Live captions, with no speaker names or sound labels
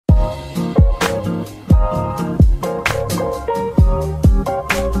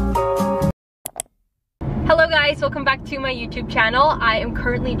guys, welcome back to my YouTube channel. I am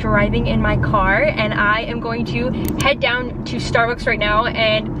currently driving in my car and I am going to head down to Starbucks right now,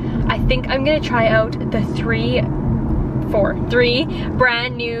 and I think I'm gonna try out the three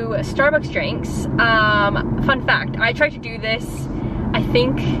brand new Starbucks drinks. Fun fact, I tried to do this, I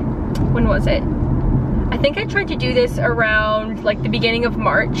think, when was it? I think I tried to do this around like the beginning of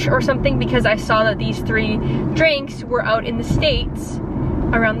March or something, because I saw that these 3 drinks were out in the States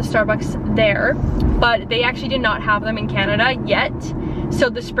around the Starbucks there, but they actually did not have them in Canada yet. So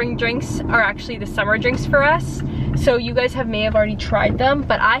the spring drinks are actually the summer drinks for us. So you guys may have already tried them,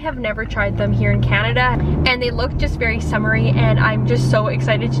 but I have never tried them here in Canada, and they look just very summery, and I'm just so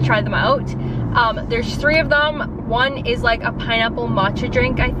excited to try them out. There's 3 of them. One is like a pineapple matcha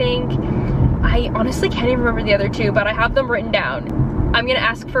drink, I think. I honestly can't even remember the other 2, but I have them written down. I'm gonna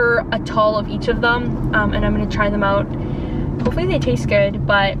ask for a tall of each of them, and I'm gonna try them out. Hopefully they taste good,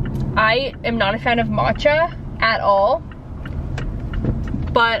 but I am not a fan of matcha at all.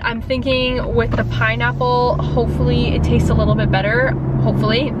 But I'm thinking with the pineapple, hopefully it tastes a little bit better,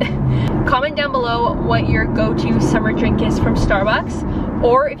 hopefully. Comment down below what your go-to summer drink is from Starbucks,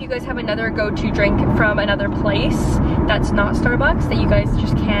 or if you guys have another go-to drink from another place that's not Starbucks that you guys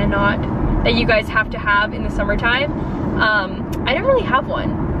just cannot, that you guys have to have in the summertime. I don't really have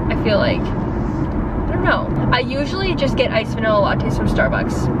one, I feel like. I don't know. I usually just get iced vanilla lattes from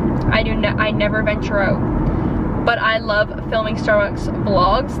Starbucks. I never venture out. But I love filming Starbucks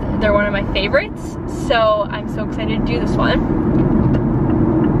vlogs. They're one of my favorites. So I'm so excited to do this one.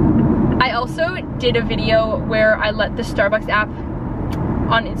 I also did a video where I let the Starbucks app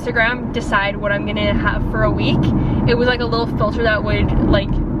on Instagram decide what I'm gonna have for a week. It was like a little filter that would like,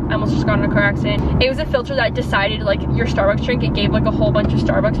 I almost just got in a car accident. It was a filter that decided like your Starbucks drink. It gave like a whole bunch of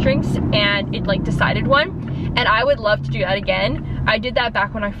Starbucks drinks and it like decided one. And I would love to do that again. I did that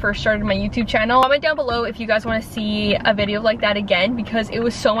back when I first started my YouTube channel. Comment down below if you guys want to see a video like that again, because it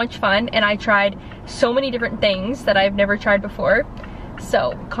was so much fun and I tried so many different things that I've never tried before.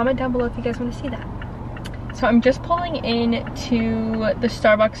 So comment down below if you guys want to see that. So I'm just pulling into the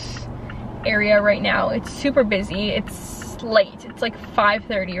Starbucks area right now. It's super busy. It's late. It's like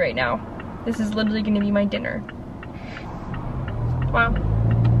 5:30 right now. This is literally going to be my dinner. Wow.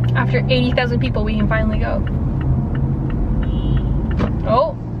 After 80,000 people, we can finally go.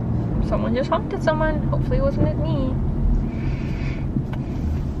 Oh, someone just honked at someone. Hopefully it wasn't at me.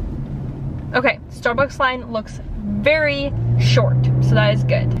 Okay, Starbucks line looks very short, so that is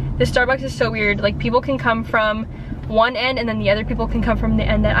good. The Starbucks is so weird. Like, people can come from one end and then the other people can come from the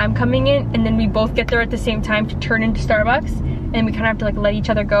end that I'm coming in, and then we both get there at the same time to turn into Starbucks, and we kind of have to like let each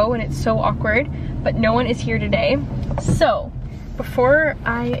other go, and it's so awkward. But no one is here today. So before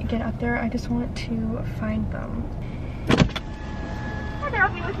I get up there, I just want to find them. Hi there,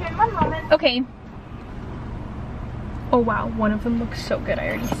 I'll be with you in 1 moment. Okay. Oh wow, one of them looks so good. I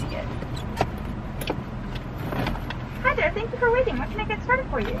already see it. Hi there, thank you for waiting. What can I get started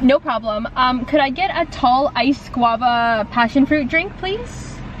for you? No problem. Could I get a tall iced guava passion fruit drink,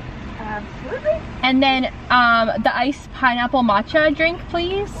 please? Absolutely. And then the iced pineapple matcha drink,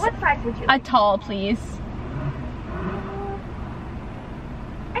 please? What size would you A like? tall, please.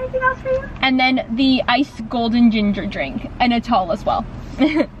 Anything else for you? And then the iced golden ginger drink, and a tall as well.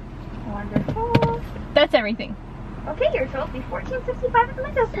 Wonderful. That's everything. Okay, your total will be $14.65 at the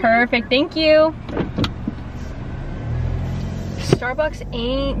window. Perfect, thank you. Starbucks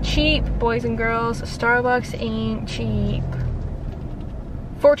ain't cheap, boys and girls. Starbucks ain't cheap.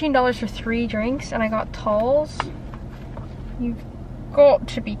 $14 for 3 drinks, and I got talls? You've got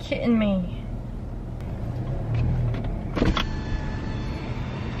to be kidding me.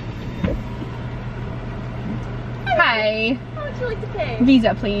 Hi. How much would you like to pay?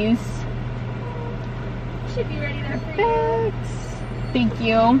 Visa, please. Should be ready there for you. Thank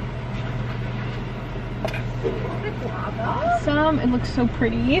you. The guava. Awesome. It looks so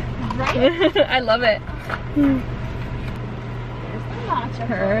pretty. Right? I love it. Here's the matcha.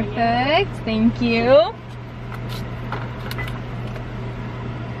 Perfect. Thank you.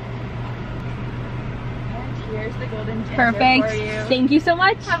 And here's the golden ginger Perfect. for you. Thank you so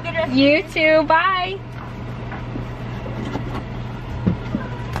much. Have a good rest of You too. Bye.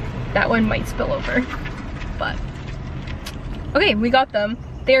 That one might spill over, but okay, we got them.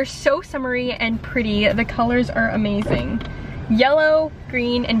 They are so summery and pretty. The colors are amazing. Yellow,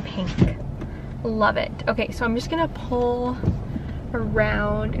 green, and pink. Love it. Okay, so I'm just gonna pull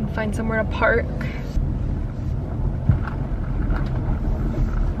around and find somewhere to park.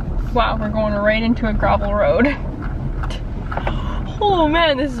 Wow, we're going right into a gravel road. Oh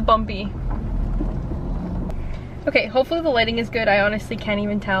man, this is bumpy. Okay, hopefully the lighting is good. I honestly can't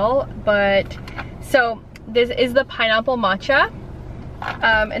even tell, but so this is the pineapple matcha.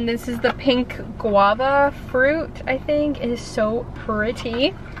 And this is the pink guava fruit, I think. It is so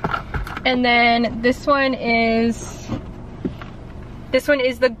pretty. And then this one is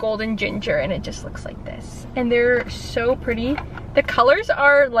the golden ginger, and it just looks like this. And they're so pretty. The colors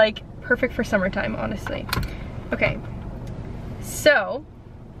are like perfect for summertime, honestly. Okay, so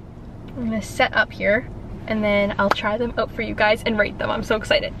I'm gonna set up here and then I'll try them out for you guys and rate them. I'm so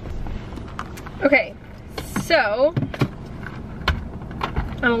excited. Okay, so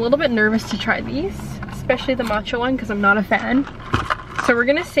I'm a little bit nervous to try these, especially the matcha one, because I'm not a fan. So we're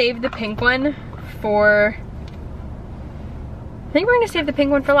gonna save the pink one for, I think we're gonna save the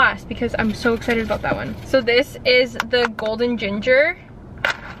pink one for last because I'm so excited about that one. So this is the golden ginger,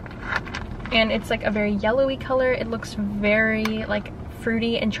 and it's like a very yellowy color. It looks very like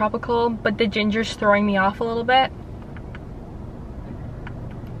fruity and tropical, but the ginger's throwing me off a little bit.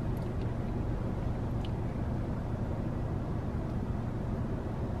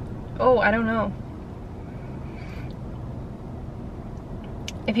 Oh, I don't know.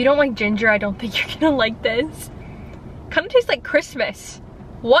 If you don't like ginger, I don't think you're gonna like this. Kind of tastes like Christmas.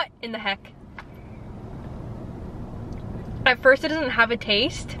 What in the heck? At first it doesn't have a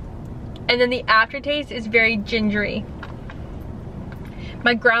taste, and then the aftertaste is very gingery.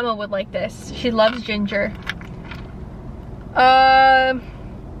 My grandma would like this. She loves ginger.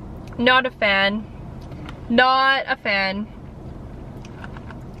 Not a fan. Not a fan.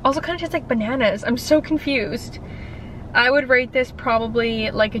 Also kind of tastes like bananas. I'm so confused. I would rate this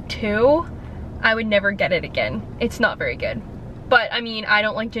probably like a 2. I would never get it again. It's not very good. But I mean, I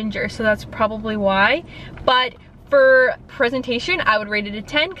don't like ginger, so that's probably why. But for presentation, I would rate it a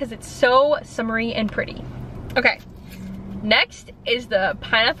 10 because it's so summery and pretty. Okay, next is the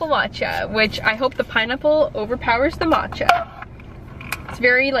pineapple matcha, which I hope the pineapple overpowers the matcha. It's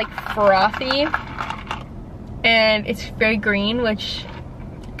very like frothy, and it's very green, which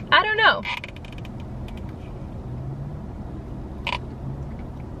I don't know.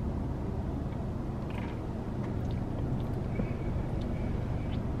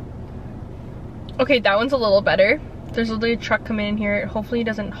 Okay, that one's a little better. There's literally a truck coming in here. Hopefully it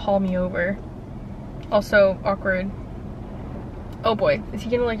doesn't haul me over. Also awkward. Oh boy, is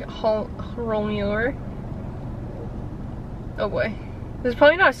he gonna like roll me over? Oh boy. This is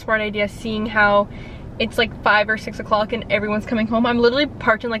probably not a smart idea, seeing how it's like 5 or 6 o'clock and everyone's coming home. I'm literally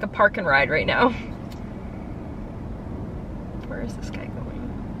parked in like a park and ride right now. Where is this guy going?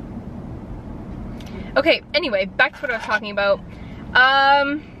 Okay, anyway, back to what I was talking about.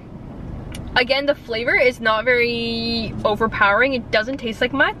 Again, the flavor is not very overpowering. It doesn't taste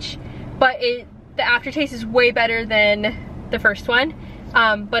like much, but the aftertaste is way better than the first one.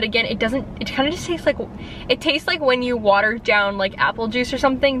 But again, it kind of just tastes like, it tastes like when you water down like apple juice or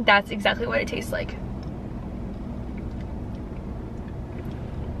something. That's exactly what it tastes like.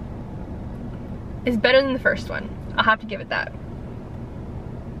 It's better than the first one. I'll have to give it that.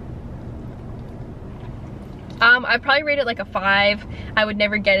 I'd probably rate it like a 5. I would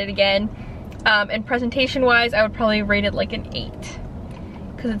never get it again. And presentation wise, I would probably rate it like an 8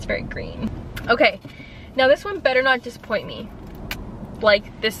 because it's very green. Okay, now this one better not disappoint me.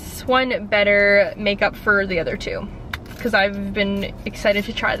 Like, this one better make up for the other two because I've been excited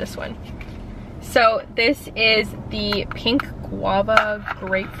to try this one. So this is the pink guava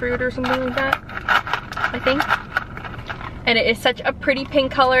grapefruit or something like that, I think. And it is such a pretty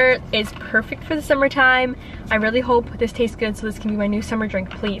pink color. It's perfect for the summertime. I really hope this tastes good so this can be my new summer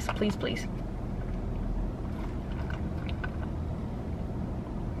drink. Please, please, please.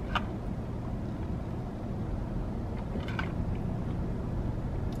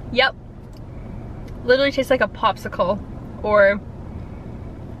 Yep. Literally tastes like a popsicle, or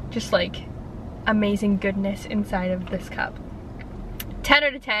just like amazing goodness inside of this cup. 10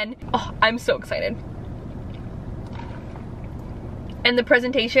 out of 10. Oh, I'm so excited. And the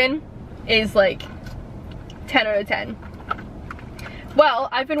presentation is like 10 out of 10. Well,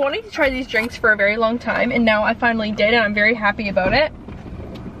 I've been wanting to try these drinks for a very long time, and now I finally did, and I'm very happy about it.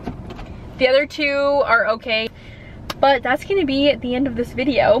 The other two are okay, but that's gonna be at the end of this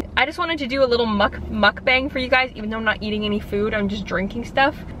video. I just wanted to do a little mukbang for you guys, even though I'm not eating any food, I'm just drinking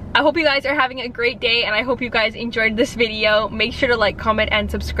stuff. I hope you guys are having a great day, and I hope you guys enjoyed this video. Make sure to like, comment, and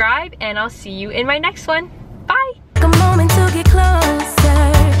subscribe, and I'll see you in my next one. Bye! A moment to get closer.